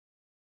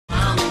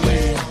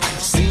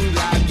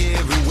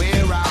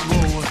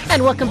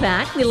And welcome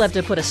back. We love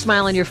to put a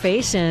smile on your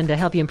face and to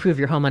help you improve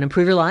your home and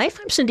improve your life.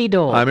 I'm Cindy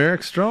Dole. I'm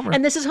Eric Stromer.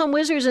 And this is Home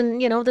Wizards, and,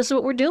 this is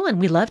what we're doing.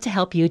 We love to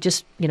help you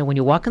just, when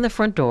you walk in the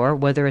front door,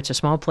 whether it's a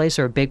small place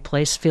or a big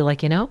place, feel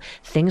like,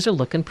 things are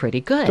looking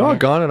pretty good.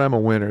 Doggone it, I'm a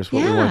winner is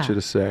what we want you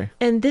to say.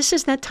 And this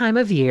is that time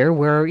of year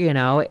where,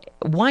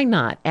 why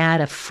not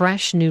add a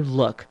fresh new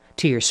look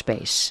to your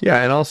space?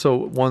 Yeah, and also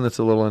one that's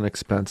a little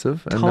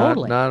inexpensive and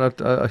not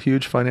a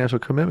huge financial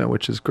commitment,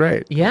 which is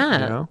great.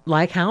 Yeah,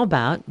 like how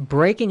about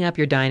breaking up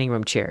your dining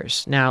room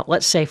chairs? Now,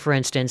 let's say, for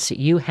instance,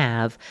 you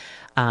have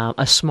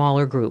a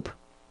smaller group.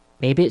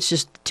 Maybe it's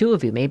just 2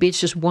 of you. Maybe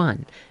it's just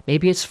 1.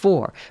 Maybe it's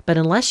 4. But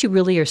unless you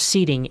really are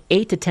seating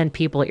 8 to 10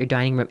 people at your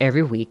dining room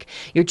every week,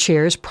 your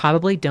chairs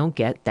probably don't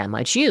get that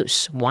much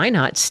use. Why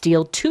not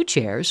steal 2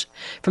 chairs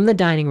from the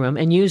dining room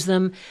and use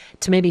them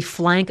to maybe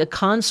flank a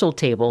console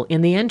table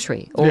in the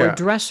entry or a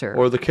dresser?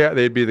 Or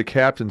they'd be the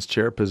captain's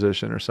chair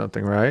position or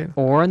something, right?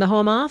 Or in the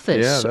home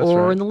office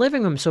or in the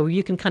living room. So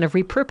you can kind of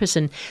repurpose.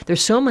 And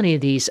there's so many of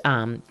these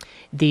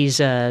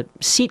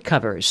seat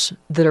covers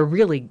that are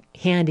really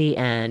handy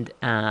and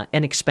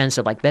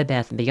inexpensive, like Bed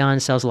Bath &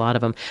 Beyond sells a lot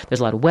of them. There's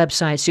a lot of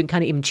websites. So you can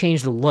kind of even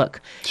change the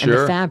look and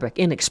the fabric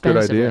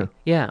inexpensively. Good idea.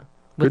 Yeah.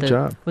 Good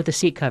job. With the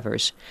seat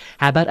covers.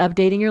 How about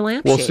updating your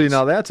lampshades? Well, see,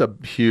 now that's a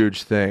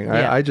huge thing.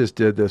 Yeah. I just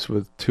did this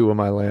with 2 of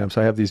my lamps.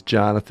 I have these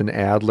Jonathan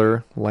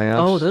Adler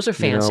lamps. Oh, those are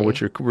fancy.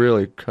 Which are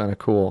really kind of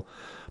cool.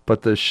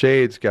 But the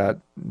shades got,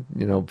 I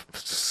don't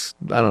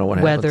know what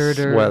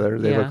happened.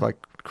 Weathered. They look like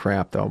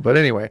crap, though. But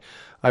anyway,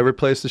 I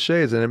replaced the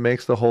shades, and it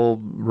makes the whole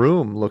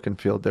room look and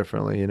feel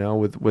differently,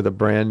 with a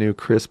brand new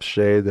crisp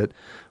shade that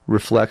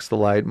reflects the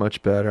light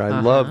much better.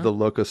 I love the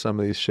look of some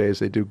of these shades.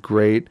 They do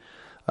great.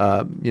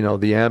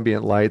 The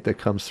ambient light that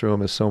comes through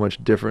them is so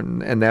much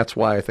different, and that's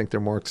why I think they're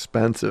more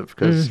expensive,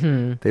 because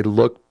they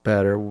look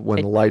better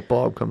when the light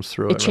bulb comes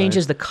through it. It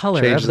changes the color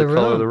of the room. Changes the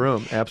color of the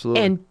room,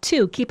 absolutely. And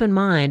 2, keep in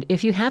mind,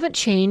 if you haven't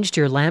changed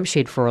your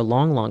lampshade for a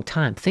long, long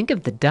time, think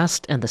of the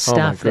dust and the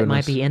stuff that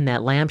might be in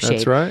that lampshade.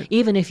 That's right.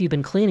 Even if you've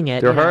been cleaning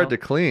it. They're hard to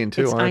clean,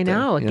 too, aren't they? I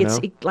know. It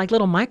gets like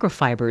little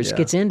microfibers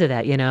gets into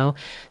that,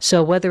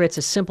 So whether it's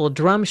a simple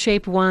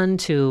drum-shaped one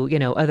to,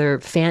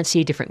 other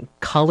fancy different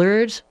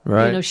colored,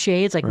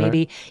 shades, like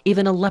maybe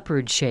even a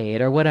leopard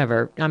shade or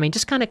whatever. I mean,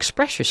 just kind of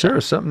express yourself.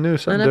 Sure, something new,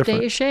 something different. different. And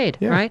update your shade,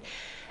 right?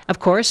 Of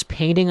course,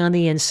 painting on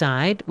the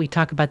inside. We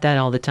talk about that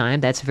all the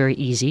time. That's very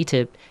easy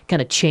to kind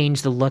of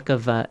change the look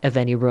of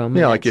any room.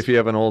 Yeah, like if you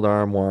have an old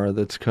armoire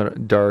that's kind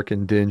of dark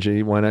and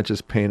dingy, why not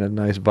just paint a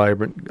nice,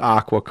 vibrant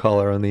aqua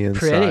color on the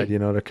inside,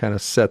 to kind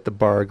of set the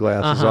bar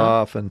glasses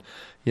off and,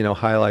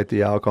 highlight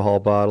the alcohol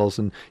bottles,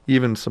 and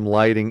even some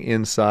lighting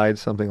inside,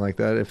 something like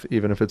that,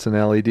 even if it's an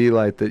LED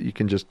light that you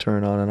can just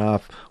turn on and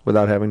off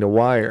without having to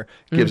wire.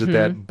 It gives it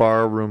that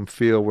bar room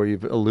feel where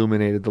you've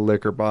illuminated the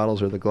liquor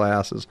bottles or the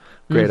glasses.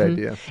 Great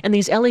idea. And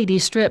these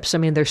LED strips, I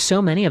mean, there's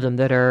so many of them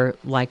that are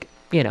like,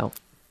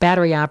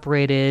 battery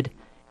operated,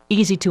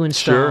 easy to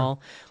install.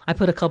 Sure. I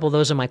put a couple of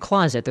those in my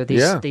closet. They're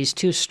these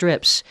 2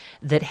 strips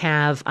that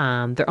have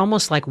they're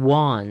almost like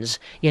wands,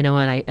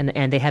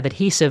 and they have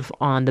adhesive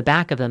on the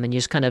back of them, and you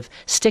just kind of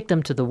stick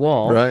them to the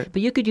wall. Right.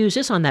 But you could use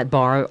this on that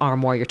bar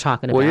armoire you're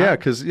talking about. Well, yeah,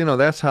 because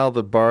that's how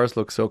the bars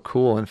look so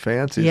cool and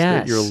fancy.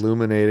 Yes. That you're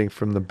illuminating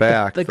from the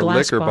back, the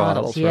glass liquor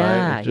bottles,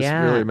 yeah, right? It just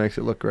really makes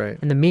it look great.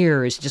 And the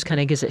mirrors just kind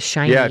of gives it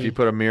shiny. Yeah, if you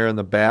put a mirror in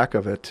the back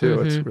of it too,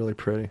 it's really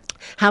pretty.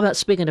 How about,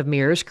 speaking of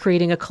mirrors,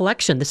 creating a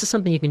collection? This is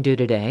something you can do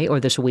today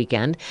or this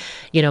weekend.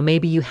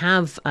 Maybe you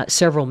have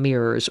several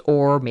mirrors,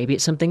 or maybe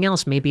it's something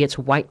else. Maybe it's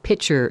a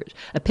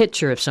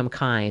picture of some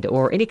kind,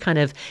 or any kind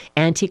of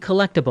antique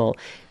collectible.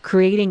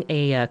 Creating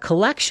a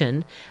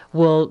collection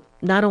will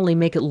not only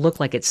make it look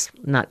like it's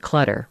not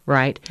clutter,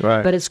 right?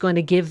 But it's going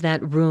to give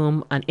that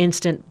room an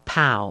instant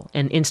pow,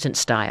 an instant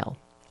style.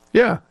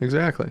 Yeah,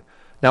 exactly.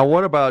 Now,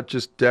 what about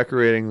just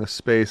decorating the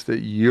space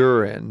that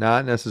you're in,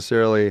 not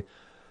necessarily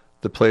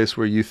the place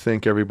where you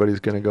think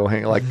everybody's going to go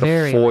hang, like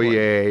the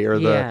foyer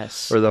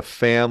or the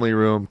family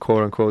room,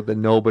 quote unquote, that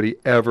nobody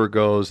ever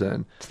goes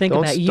in.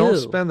 Don't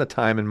spend the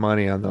time and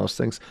money on those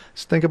things.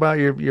 Just think about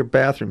your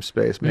bathroom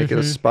space. Make it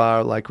a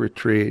spa-like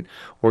retreat,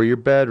 or your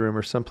bedroom,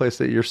 or someplace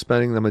that you're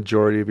spending the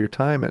majority of your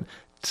time in.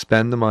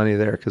 Spend the money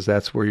there, because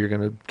that's where you're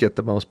going to get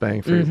the most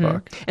bang for your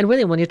buck. And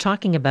really, when you're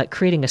talking about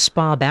creating a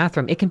spa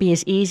bathroom, it can be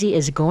as easy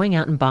as going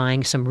out and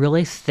buying some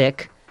really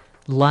thick,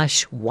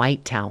 lush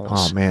white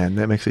towels. Oh man,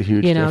 that makes a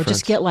huge difference.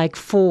 Just get like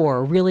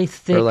 4 really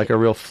thick, or like a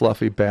real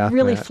fluffy bath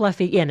really mat.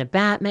 Fluffy, and a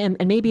bat mat,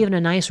 and maybe even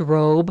a nice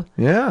robe.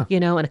 Yeah,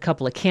 and a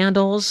couple of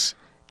candles.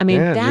 I mean,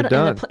 that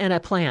and a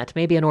plant,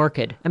 maybe an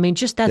orchid. I mean,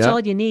 just that's all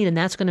you need, and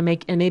that's going to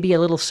make, and maybe a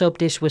little soap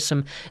dish with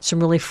some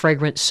really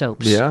fragrant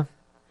soaps. Yeah.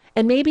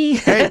 And maybe...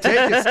 Hey,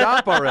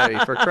 stop already,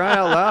 for crying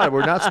out loud.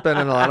 We're not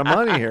spending a lot of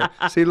money here.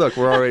 See, look,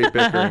 we're already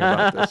bickering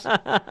about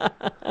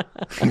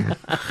this.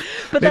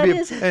 But maybe, that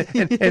is...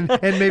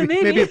 and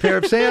maybe a pair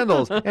of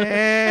sandals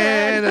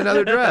and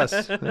another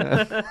dress.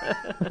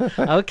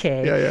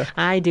 Okay. Yeah.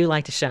 I do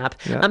like to shop.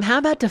 Yeah. How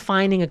about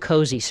defining a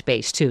cozy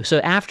space too? So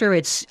after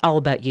it's all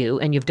about you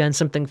and you've done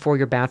something for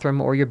your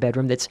bathroom or your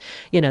bedroom that's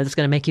going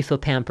to make you feel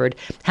pampered,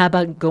 how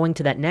about going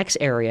to that next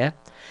area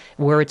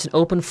where it's an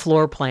open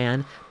floor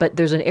plan, but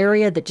there's an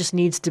area that just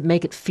needs to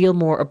make it feel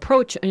more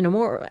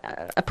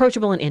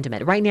approachable and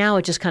intimate. Right now,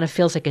 it just kind of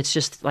feels like it's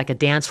just like a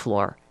dance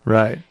floor.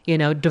 Right.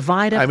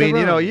 Divide up the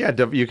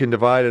room. You can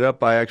divide it up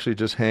by actually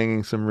just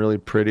hanging some really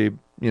pretty,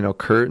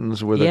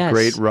 curtains with a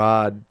great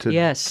rod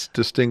to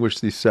distinguish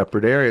these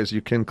separate areas.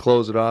 You can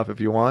close it off if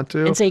you want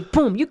to. And say,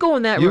 boom, you go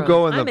in that room.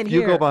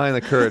 You go behind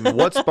the curtain.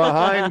 What's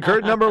behind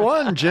curtain number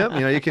 1, Jim?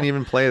 You can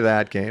even play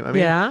that game.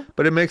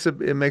 But it makes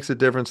a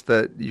difference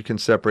that you can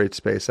separate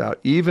space out.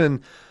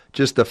 Even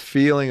just the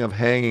feeling of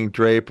hanging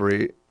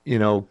drapery,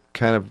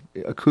 kind of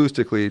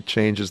acoustically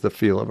changes the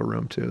feel of a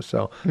room too.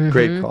 So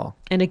great call.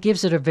 And it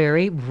gives it a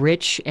very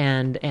rich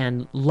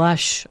and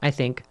lush, I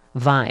think,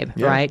 vibe,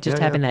 right? Just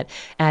having that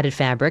added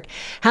fabric.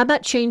 How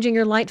about changing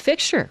your light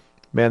fixture?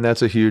 Man,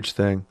 that's a huge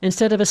thing.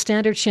 Instead of a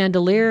standard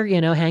chandelier,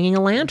 hanging a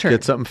lantern.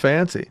 Get something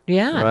fancy.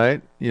 Yeah.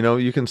 Right?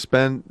 You can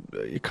spend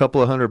a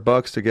couple of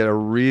 $100 to get a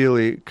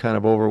really kind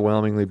of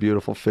overwhelmingly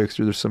beautiful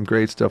fixture. There's some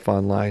great stuff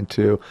online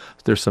too.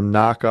 There's some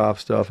knockoff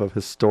stuff of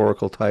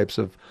historical types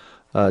of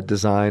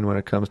design when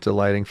it comes to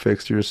lighting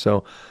fixtures.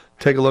 So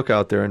take a look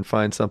out there and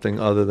find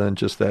something other than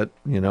just that,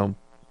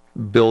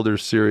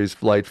 Builder's Series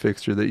light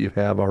fixture that you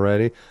have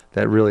already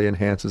that really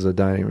enhances a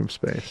dining room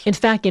space. In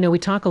fact, we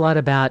talk a lot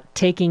about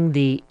taking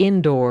the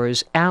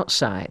indoors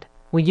outside.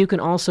 Well, you can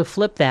also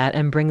flip that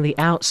and bring the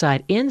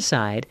outside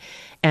inside.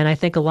 And I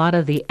think a lot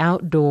of the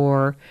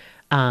outdoor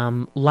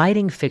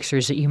lighting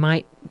fixtures that you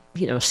might,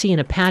 see in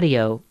a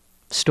patio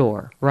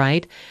store,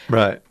 right?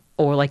 Right.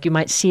 Or like you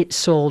might see it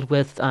sold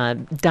with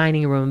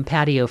dining room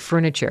patio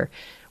furniture.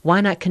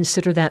 Why not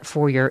consider that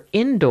for your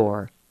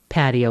indoor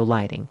patio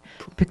lighting?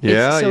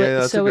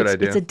 That's a good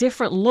idea. It's a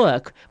different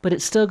look, but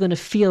it's still going to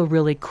feel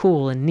really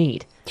cool and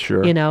neat.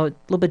 Sure. A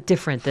little bit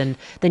different than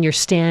your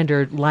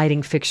standard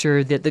lighting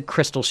fixture, the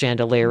crystal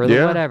chandelier or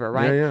the whatever,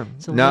 right? Yeah.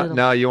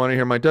 Now you want to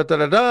hear my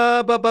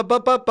da-da-da-da,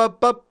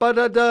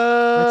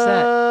 ba-ba-ba-ba-ba-ba-da-da. What's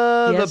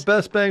that? The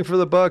best bang for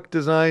the buck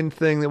design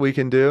thing that we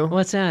can do.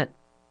 What's that?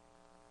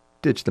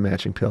 Ditch the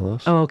matching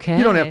pillows. Okay.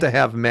 You don't have to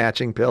have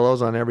matching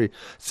pillows on every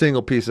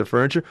single piece of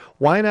furniture.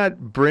 Why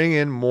not bring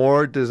in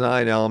more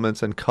design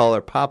elements and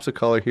color, pops of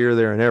color here,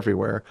 there, and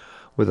everywhere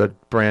with a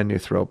brand new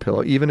throw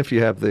pillow? Even if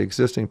you have the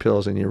existing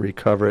pillows and you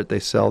recover it, they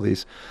sell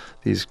these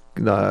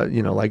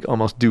like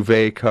almost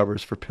duvet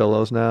covers for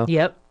pillows now.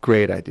 Yep.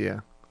 Great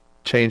idea.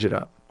 Change it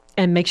up.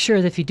 And make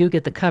sure that if you do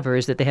get the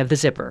covers that they have the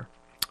zipper.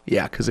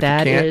 Yeah, because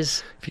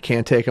if you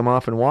can't take them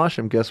off and wash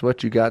them, guess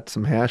what? You got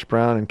some hash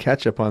brown and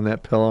ketchup on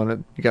that pillow,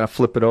 and you got to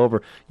flip it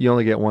over. You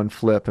only get one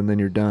flip, and then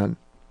you're done.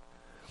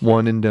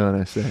 One and done,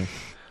 I say.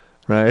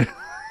 Right?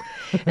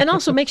 And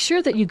also make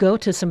sure that you go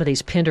to some of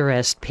these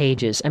Pinterest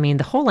pages. The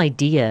whole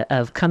idea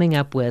of coming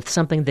up with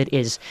something that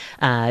is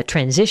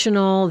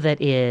transitional,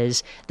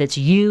 that's that's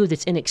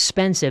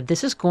inexpensive,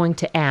 this is going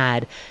to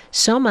add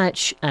so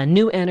much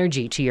new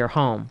energy to your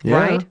home,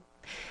 right?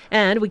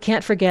 And we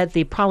can't forget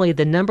probably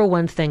the number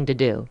one thing to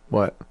do.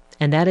 What?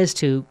 And that is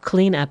to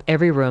clean up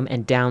every room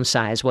and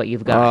downsize what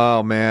you've got.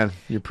 Oh, man.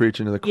 You're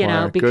preaching to the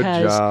choir. Because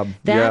good job.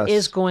 That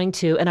is going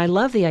to, and I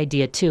love the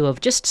idea, too, of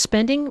just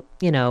spending,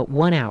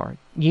 1 hour.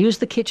 Use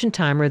the kitchen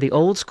timer, the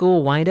old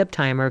school wind-up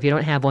timer. If you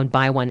don't have one,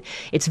 buy one.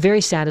 It's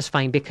very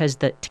satisfying because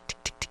the tick,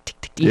 tick, tick, tick,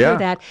 tick, tick. You hear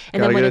that?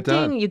 And then when it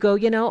ding, you go,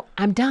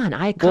 I'm done.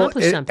 I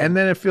accomplished something. And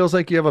then it feels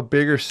like you have a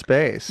bigger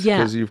space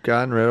because you've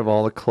gotten rid of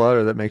all the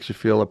clutter that makes you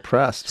feel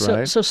oppressed,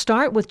 right? So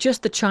start with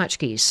just the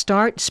tchotchkes.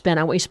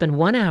 I want you to spend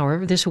 1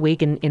 hour this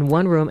week in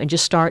one room and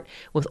just start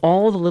with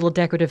all the little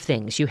decorative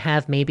things. You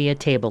have maybe a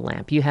table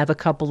lamp. You have a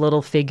couple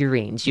little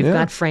figurines. You've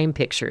got frame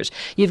pictures.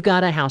 You've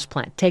got a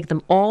houseplant. Take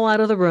them all out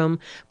of the room,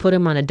 put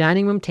them on a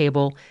dining room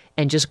table,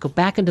 and just go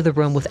back into the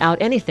room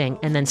without anything,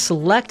 and then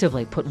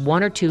selectively put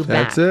one or two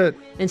back. That's it.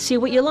 And see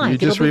what you like. You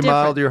just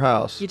remodeled your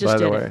house, you just by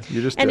the did way. It.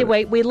 You just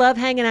anyway, we love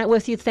hanging out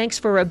with you. Thanks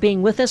for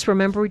being with us.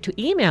 Remember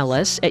to email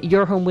us at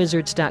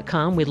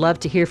yourhomewizards.com. We'd love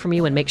to hear from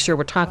you and make sure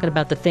we're talking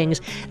about the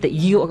things that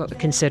you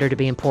consider to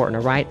be important,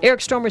 all right? Eric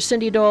Stromer,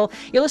 Cindy Dole.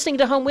 You're listening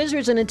to Home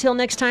Wizards, and until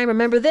next time,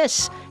 remember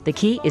this. The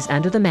key is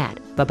under the mat.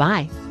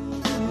 Bye-bye.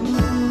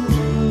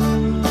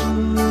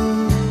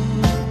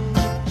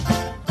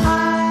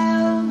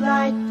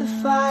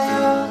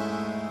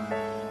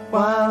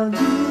 While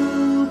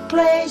you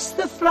place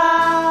the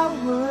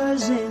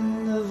flowers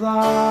in the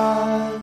vase.